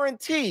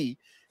guarantee,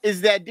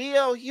 is that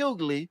DL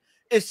Hughley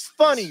is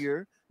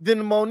funnier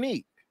than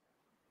Monique.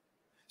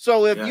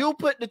 So if you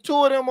put the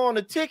two of them on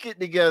a ticket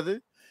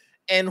together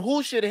and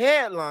who should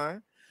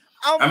headline,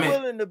 I'm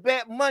willing to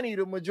bet money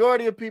the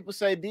majority of people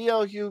say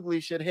DL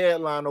Hughley should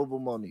headline over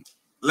Monique.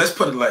 Let's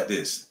put it like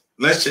this.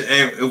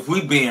 If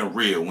we being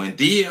real, when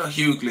DL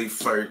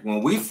Hughley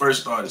when we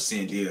first started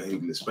seeing DL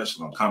Hughley,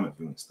 especially on Comic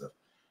View and stuff,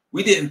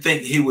 we didn't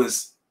think he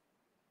was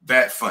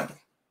that funny.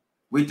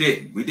 We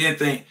didn't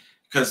think,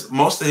 because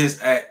most of his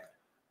act,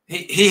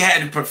 he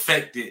hadn't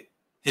perfected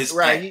his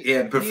act. He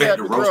hadn't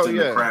perfected roasting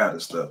the crowd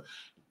and stuff.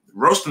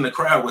 Roasting the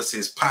crowd was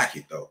his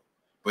pocket though,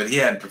 but he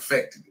hadn't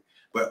perfected it.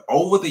 But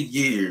over the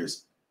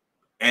years,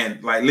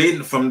 and like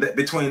leading from that,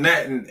 between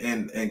that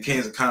and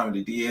Kings of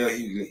Comedy, DL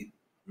Hughley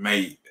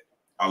made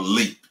a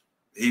leap.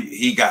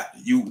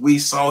 We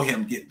saw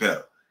him get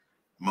better.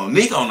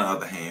 Monique, on the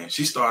other hand,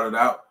 she started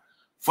out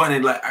funny,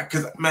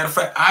 because matter of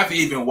fact, I've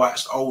even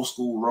watched old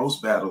school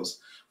roast battles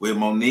with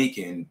Monique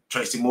and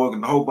Tracy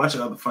Morgan, a whole bunch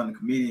of other funny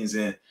comedians,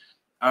 and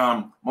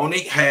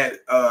Monique had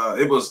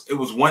it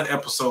was one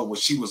episode where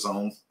she was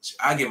on.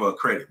 I give her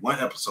credit. One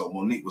episode,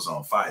 Monique was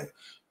on fire.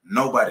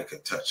 Nobody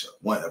could touch her.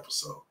 One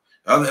episode.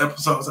 The other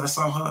episodes I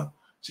saw her,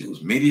 she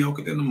was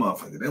mediocre than the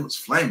motherfucker. That was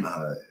flaming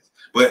her ass.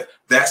 But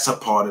that's a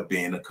part of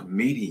being a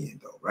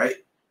comedian, though, right?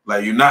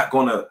 Like, you're not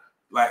gonna,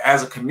 like,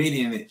 as a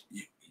comedian,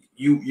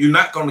 you're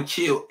not gonna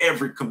kill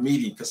every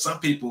comedian, because some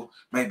people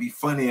may be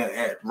funnier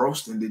at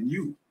roasting than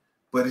you.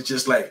 But it's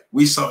just like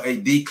we saw a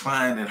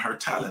decline in her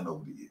talent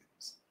over the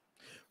years.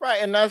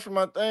 Right, and that's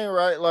my thing,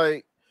 right?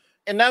 Like,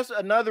 and that's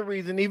another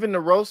reason, even the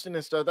roasting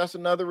and stuff. That's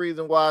another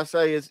reason why I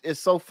say it's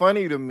so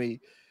funny to me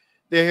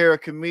to hear a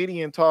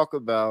comedian talk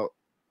about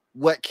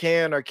what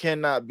can or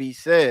cannot be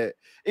said,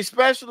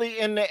 especially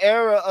in the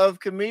era of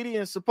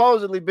comedians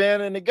supposedly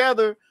banding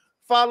together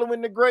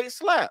following the Great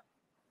Slap.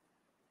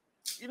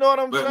 You know what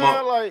I'm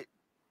saying? Like,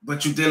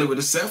 but you dealing with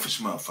a selfish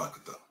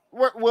motherfucker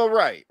though. Well,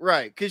 right,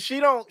 because she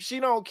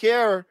don't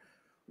care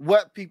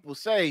what people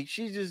say.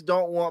 She just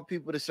don't want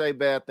people to say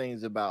bad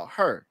things about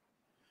her.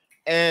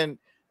 And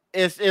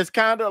it's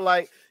kind of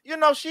like, you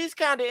know, she's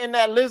kind of in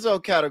that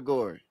Lizzo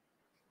category,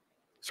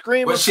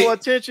 screaming for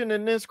attention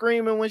and then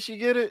screaming when she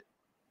get it.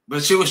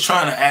 But she was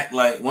trying to act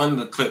like, one of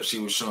the clips she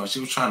was showing, she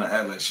was trying to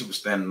act like she was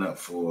standing up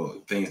for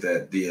things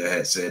that Dia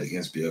had said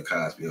against Bill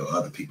Cosby or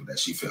other people that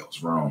she felt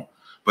was wrong.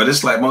 But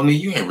it's like,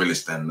 Monique, you ain't really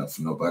standing up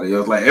for nobody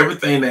else. Like,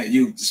 everything that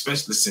you,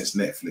 especially since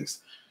Netflix,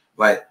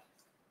 like,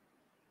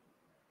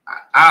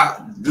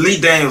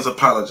 Lee Daniels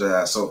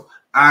apologized, so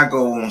I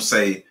go and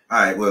say,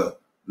 all right, well,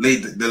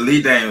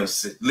 Lee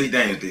Daniels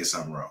did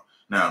something wrong.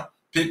 Now,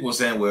 people were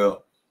saying,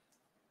 well,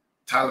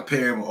 Tyler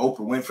Perry, Oprah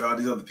Winfrey, all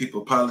these other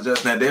people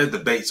apologize. Now there's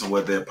debates on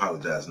what they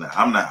apologize. Now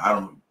I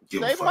don't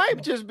give a fuck. They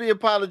might just be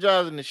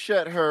apologizing to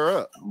shut her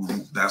up.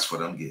 That's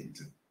what I'm getting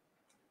to.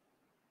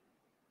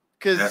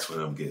 That's what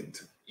I'm getting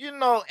to. You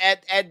know,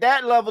 at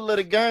that level of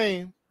the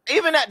game,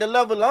 even at the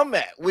level I'm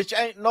at, which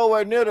ain't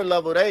nowhere near the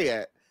level they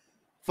at,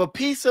 for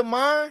peace of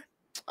mind,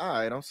 all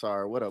right, I'm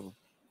sorry, whatever.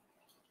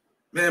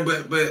 Man,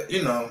 but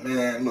you know,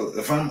 man, look,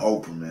 if I'm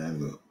Oprah,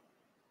 man, look.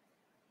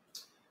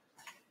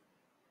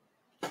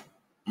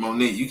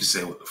 Monique, you can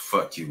say what the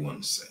fuck you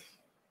want to say.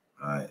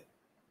 All right.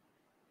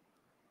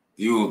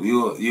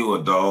 You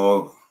a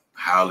dog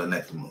howling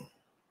at the moon.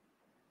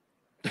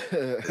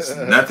 There's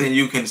nothing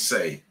you can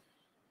say.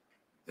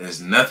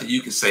 There's nothing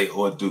you can say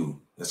or do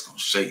that's gonna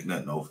shake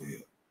nothing over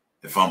here.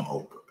 If I'm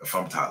Oprah, if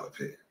I'm Tyler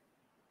Perry,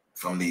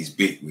 from these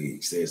big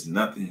wigs, there's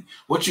nothing.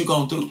 What you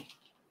gonna do?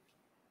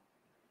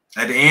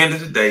 At the end of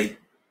the day,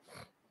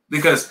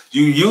 because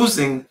you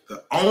using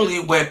the only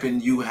weapon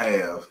you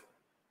have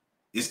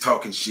is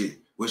talking shit,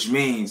 which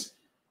means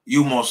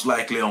you most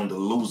likely on the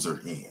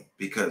loser end,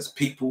 because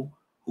people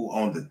who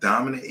on the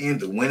dominant end,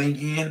 the winning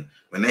end,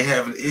 when they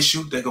have an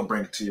issue, they're gonna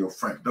bring it to your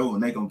front door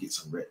and they're gonna get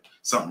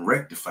something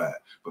rectified.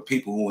 But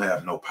people who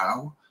have no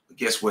power, but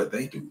guess what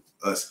they do?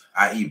 Us,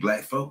 i.e.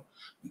 black folk,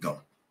 we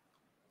gonna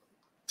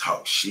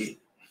talk shit.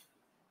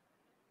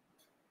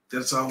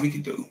 That's all we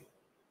can do.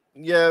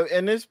 Yeah,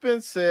 and it's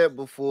been said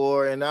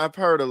before, and I've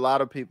heard a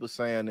lot of people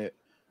saying it,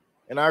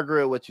 and I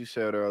agree with what you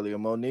said earlier.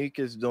 Monique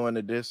is doing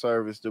a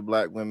disservice to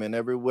black women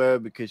everywhere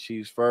because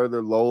she's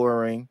further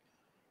lowering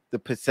the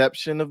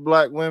perception of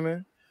black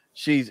women.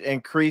 She's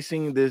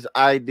increasing this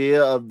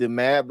idea of the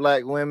mad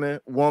black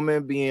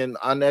woman being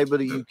unable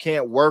to, you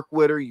can't work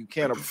with her, you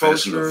can't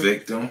approach her.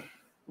 Victim.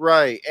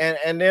 Right.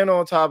 And then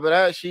on top of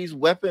that, she's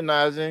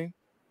weaponizing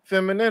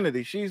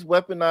femininity. She's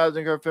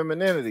weaponizing her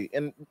femininity.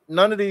 And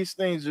none of these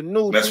things are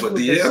new. That's what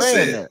DL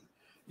said.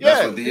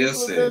 That's what DL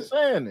said.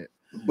 Saying it.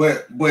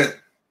 But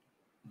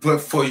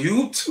for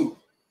you to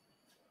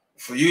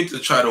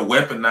try to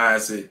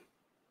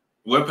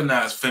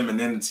weaponize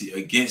femininity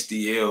against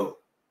DL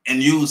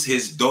and use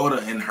his daughter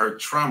and her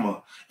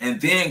trauma,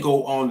 and then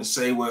go on to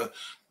say, well,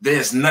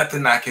 there's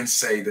nothing I can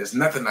say. There's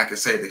nothing I can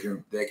say that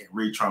can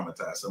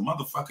re-traumatize. So,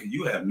 motherfucker,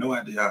 you have no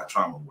idea how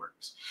trauma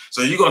works.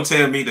 So you're gonna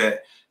tell me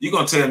that,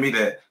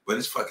 but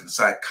it's fucking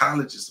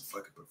psychologists and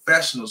fucking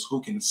professionals who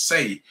can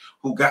say,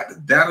 who got the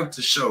data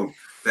to show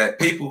that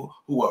people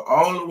who are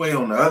all the way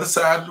on the other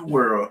side of the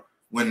world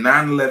when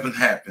 9/11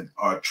 happened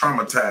are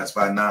traumatized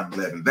by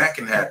 9/11. That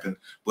can happen,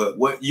 but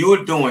what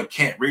you're doing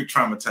can't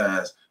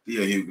re-traumatize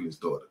D.L. Hughley's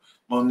daughter.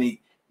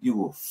 Monique, you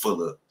were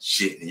full of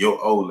shit, and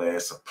your old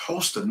ass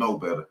supposed to know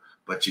better,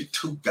 but you're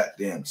too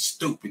goddamn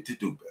stupid to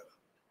do better.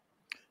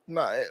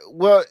 No,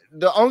 well,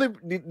 the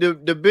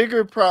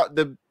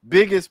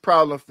biggest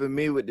problem for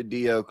me with the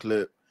DL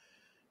clip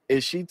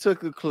is she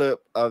took a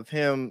clip of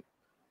him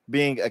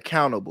being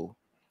accountable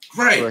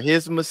for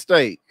his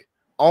mistake,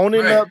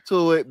 owning up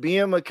to it,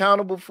 being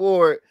accountable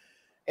for it,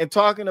 and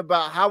talking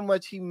about how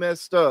much he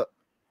messed up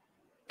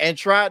and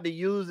tried to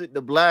use it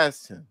to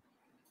blast him.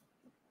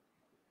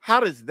 How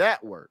does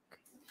that work?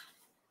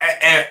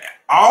 And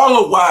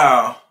all the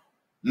while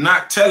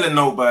not telling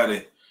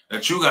nobody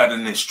that you got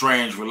an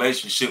estranged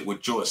relationship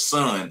with your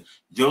son.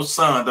 Your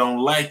son don't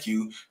like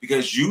you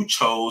because you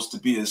chose to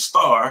be a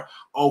star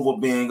over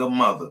being a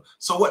mother.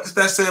 So what does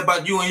that say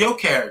about you and your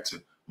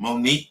character,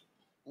 Monique?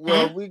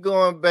 Well, we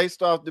going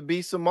based off the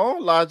B.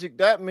 Simone logic.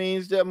 That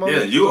means that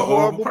Monique you're a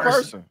horrible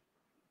person.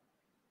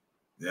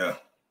 Yeah.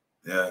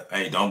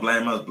 Hey, don't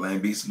blame us.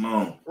 Blame B.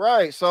 Simone.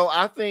 Right. So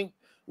I think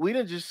we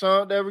done just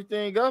summed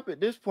everything up at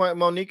this point.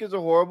 Monique is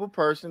a horrible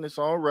person. It's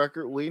on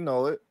record. We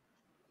know it.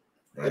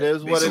 Right. It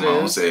is what it is. B.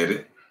 Simone said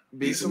it.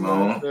 B.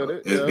 Simone said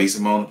it. Yeah. B.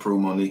 Simone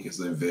proved Monique is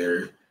a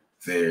very,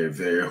 very,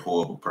 very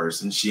horrible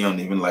person. She don't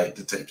even like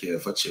to take care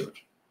of her children.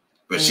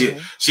 But she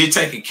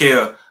taking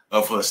care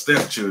of her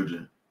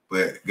stepchildren,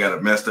 but got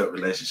a messed up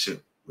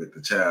relationship with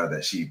the child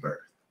that she birthed.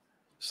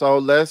 So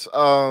let's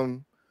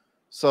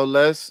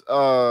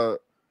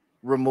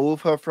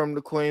remove her from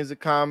the Queens of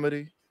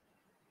Comedy.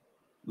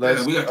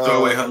 Yeah, we got to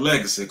throw away her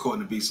legacy,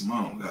 according to B.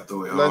 Simone. We got to throw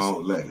away her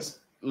whole legacy.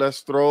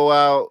 Let's throw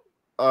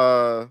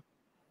out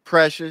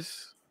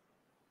Precious.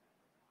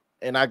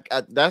 And I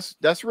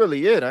that's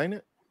really it, ain't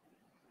it?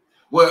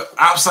 Well,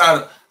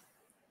 outside of,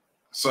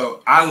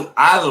 so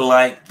I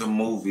like the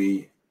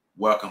movie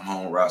Welcome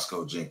Home,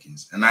 Roscoe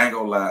Jenkins, and I ain't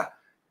gonna lie,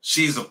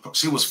 she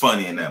was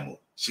funny in that movie.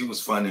 She was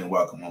funny in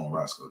Welcome Home,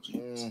 Roscoe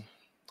Jenkins.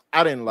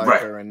 I didn't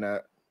like her in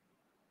that.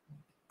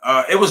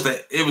 It was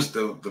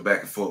the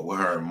back and forth with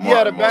her and Martin.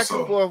 Yeah, the back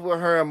and forth with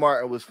her and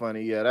Martin was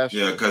funny. Yeah, that's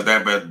true. Because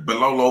that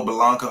Belolo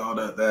Blanca, all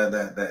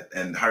that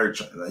and her,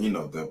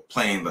 the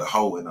playing the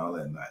hoe and all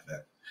that and like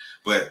that.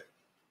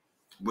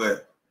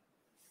 But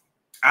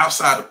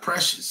outside of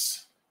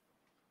Precious,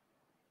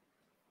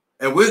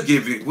 and we'll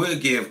give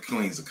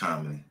Queens of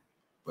Comedy,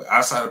 but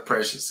outside of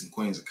Precious and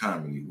Queens of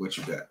Comedy, what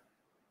you got?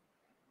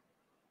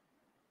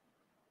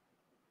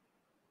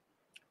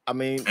 I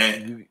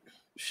mean,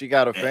 she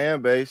got a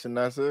fan base, and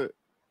that's it.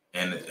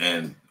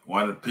 And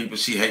one of the people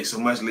she hates so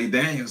much, Lee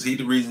Daniels, he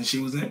the reason she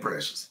was in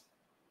Precious.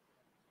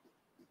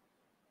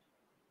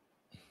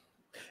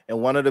 And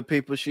one of the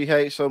people she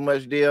hates so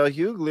much, D.L.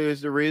 Hughley,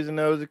 is the reason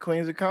there was the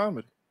Queens of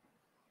Comedy.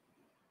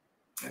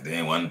 And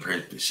then one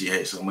person she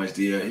hates so much,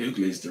 D.L. Hughley,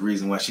 is the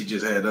reason why she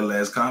just had her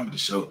last comedy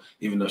show,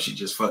 even though she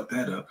just fucked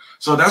that up.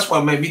 So that's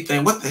what made me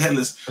think, what the hell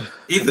is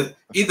either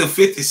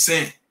 50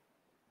 Cent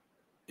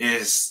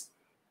is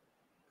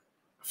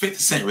 50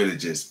 Cent really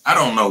just, I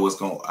don't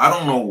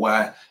know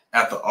why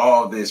after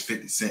all this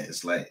 50 Cent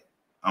is like,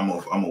 I'm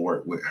gonna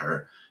work with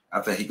her.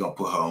 I think he gonna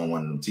put her on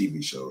one of them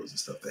TV shows and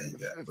stuff that he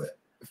got. But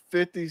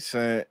 50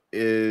 Cent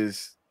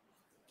is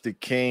the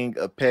king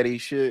of petty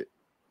shit.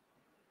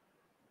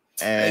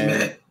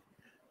 And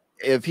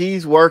if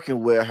he's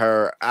working with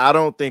her, I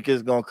don't think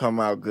it's gonna come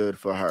out good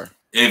for her.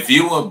 If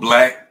you a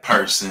black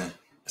person,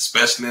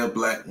 especially a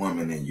black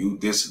woman, and you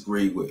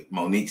disagree with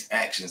Monique's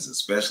actions,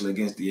 especially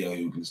against D.L.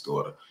 Hughley's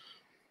daughter,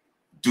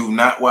 do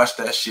not watch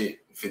that shit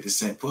 50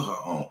 Cent put her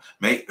on.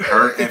 Make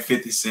her and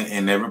 50 Cent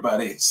and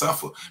everybody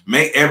suffer.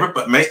 Make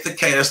the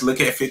cast look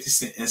at 50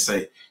 Cent and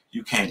say,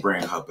 you can't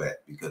bring her back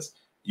because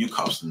you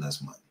costing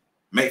us money.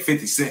 Make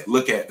 50 Cent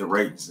look at the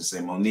ratings and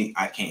say, Monique,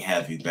 I can't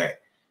have you back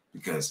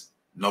because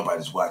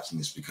nobody's watching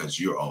this because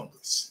you're on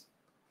this.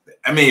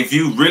 I mean, if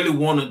you really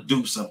want to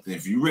do something,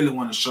 if you really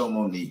want to show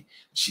Monique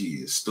she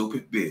is a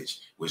stupid bitch,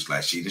 which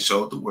like she done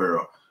showed the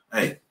world,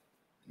 hey,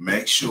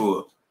 make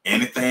sure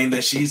anything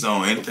that she's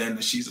on, anything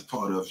that she's a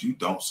part of, you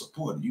don't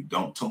support it. You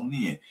don't tune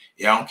in.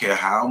 Yeah, I don't care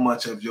how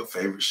much of your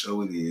favorite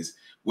show it is.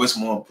 What's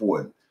more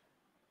important?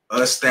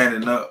 Us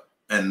standing up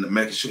and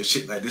making sure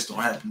shit like this don't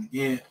happen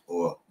again,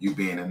 or you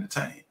being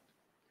entertained?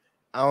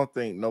 I don't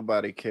think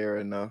nobody care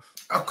enough.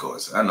 Of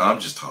course. I know I'm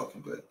just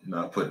talking, but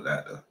I put it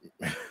out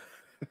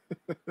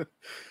there.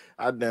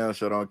 I damn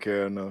sure don't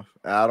care enough.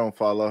 I don't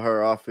follow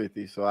her off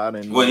 50, so I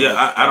didn't know. Well,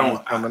 yeah, I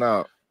don't coming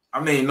out.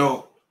 I mean,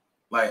 no.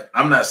 Like,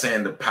 I'm not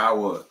saying The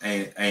Power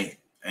ain't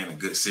a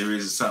good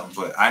series or something,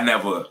 but I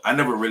never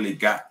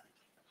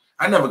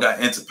got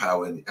into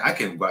Power. I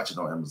can watch it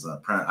on Amazon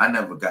Prime. I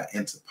never got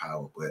into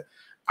Power, but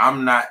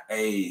I'm not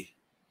a.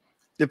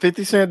 Did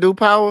 50 Cent do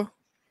Power?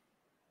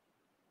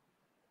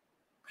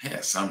 It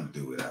had something to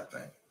do with it, I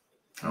think.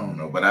 I don't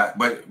know, but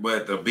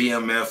the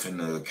BMF and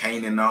the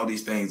Kane and all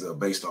these things are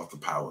based off the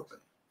Power thing,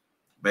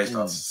 based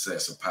off the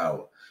success of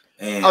Power.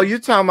 And you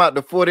talking about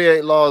the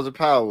 48 Laws of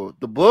Power,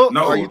 the book?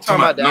 No, or you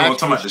talking about I'm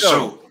talking about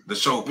the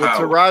show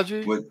Power with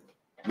Taraji?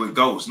 with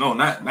Ghost. No,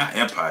 not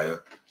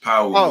Empire.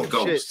 Power with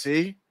Ghost. Shit,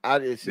 see, I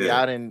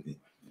didn't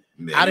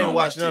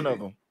watch none of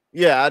them.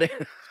 Yeah, I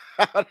didn't.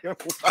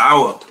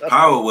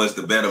 Power was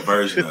the better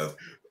version of.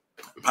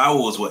 Power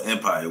was what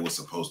Empire was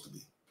supposed to be.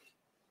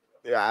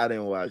 Yeah, I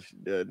didn't watch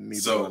neither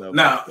so one of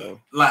now, them.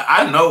 like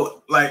I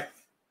know, like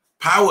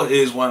Power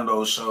is one of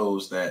those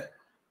shows that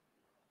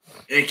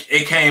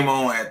it came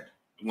on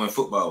when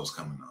football was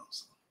coming on.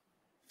 So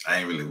I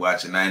ain't really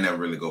watching. I ain't never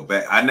really go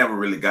back. I never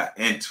really got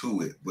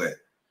into it, but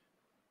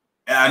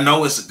I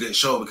know it's a good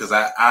show because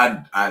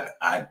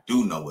I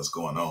do know what's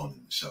going on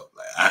in the show.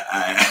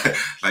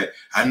 Like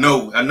I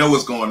know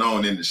what's going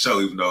on in the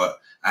show, even though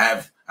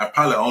I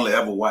probably only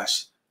ever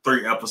watched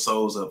 3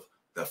 episodes of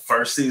the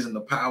first season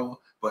of Power,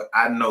 but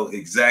I know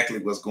exactly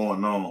what's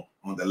going on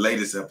the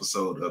latest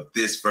episode of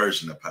this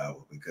version of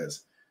Power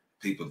because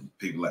people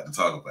like to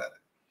talk about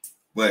it.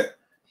 But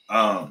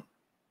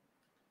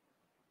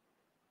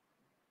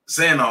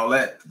saying all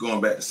that,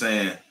 going back to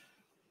saying,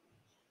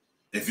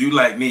 if you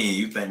like me and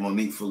you think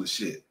Monique full of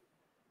shit,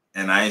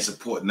 and I ain't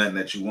supporting nothing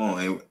that you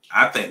want, and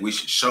I think we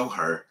should show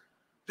her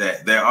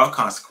that there are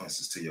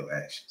consequences to your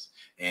actions,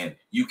 and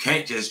you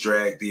can't just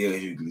drag D.L.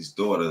 Hughley's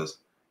daughters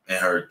and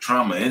her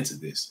trauma into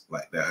this,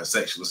 like that, her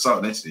sexual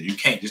assault into this. You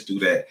can't just do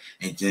that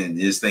and then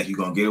just think you're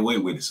gonna get away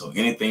with it. So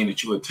anything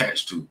that you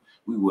attach to,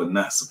 we will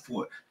not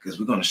support because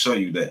we're gonna show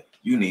you that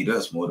you need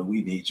us more than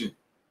we need you.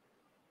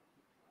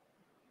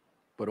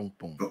 Boom.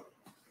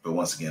 But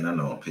once again, I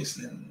know I'm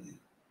pissing in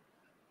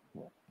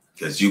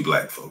because you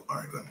black folk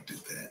aren't going to do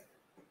that.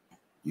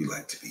 You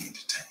like to be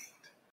entertained.